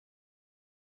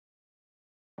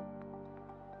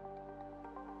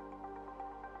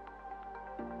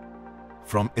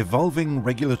From evolving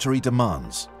regulatory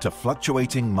demands to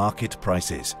fluctuating market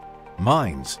prices,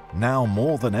 mines, now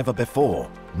more than ever before,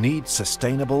 need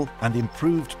sustainable and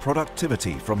improved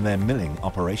productivity from their milling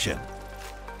operation.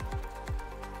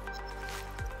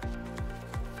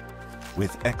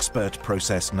 With expert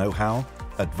process know-how,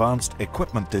 advanced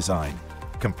equipment design,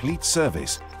 complete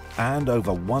service, and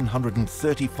over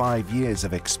 135 years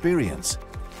of experience,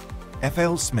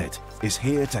 FLSmidth is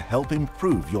here to help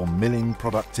improve your milling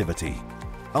productivity.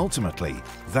 Ultimately,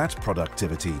 that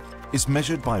productivity is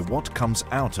measured by what comes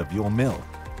out of your mill.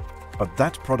 But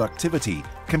that productivity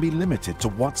can be limited to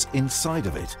what's inside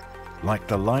of it, like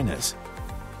the liners.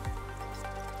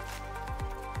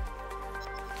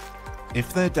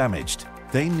 If they're damaged,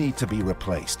 they need to be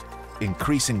replaced,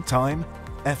 increasing time,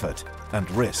 effort, and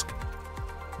risk.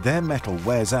 Their metal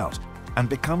wears out and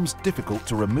becomes difficult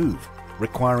to remove,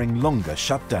 requiring longer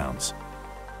shutdowns.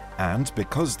 And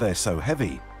because they're so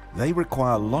heavy, they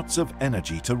require lots of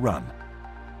energy to run.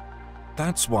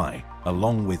 That's why,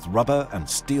 along with rubber and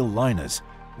steel liners,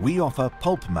 we offer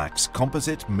PulpMax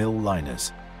composite mill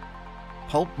liners.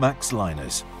 PulpMax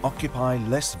liners occupy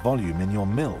less volume in your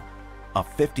mill, are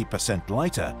 50%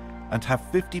 lighter, and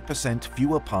have 50%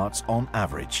 fewer parts on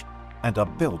average, and are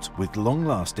built with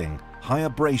long-lasting, high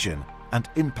abrasion and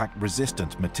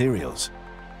impact-resistant materials.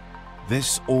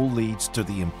 This all leads to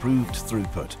the improved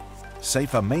throughput,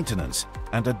 safer maintenance,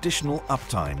 and additional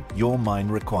uptime your mine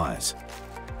requires.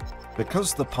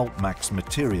 Because the PulpMax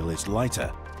material is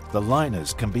lighter, the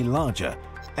liners can be larger,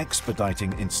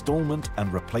 expediting installment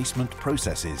and replacement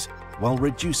processes while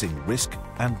reducing risk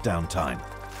and downtime.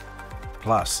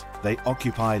 Plus, they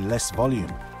occupy less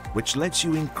volume, which lets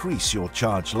you increase your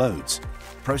charge loads,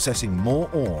 processing more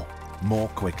ore more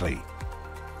quickly.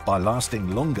 By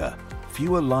lasting longer,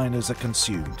 fewer liners are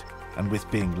consumed, and with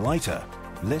being lighter,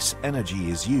 less energy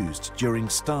is used during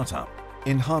startup,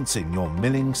 enhancing your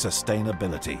milling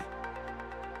sustainability.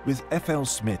 With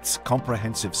FLSmidth's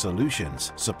comprehensive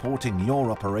solutions supporting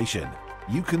your operation,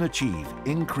 you can achieve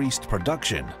increased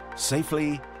production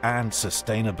safely and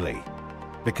sustainably.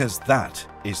 Because that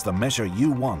is the measure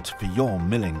you want for your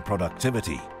milling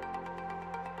productivity.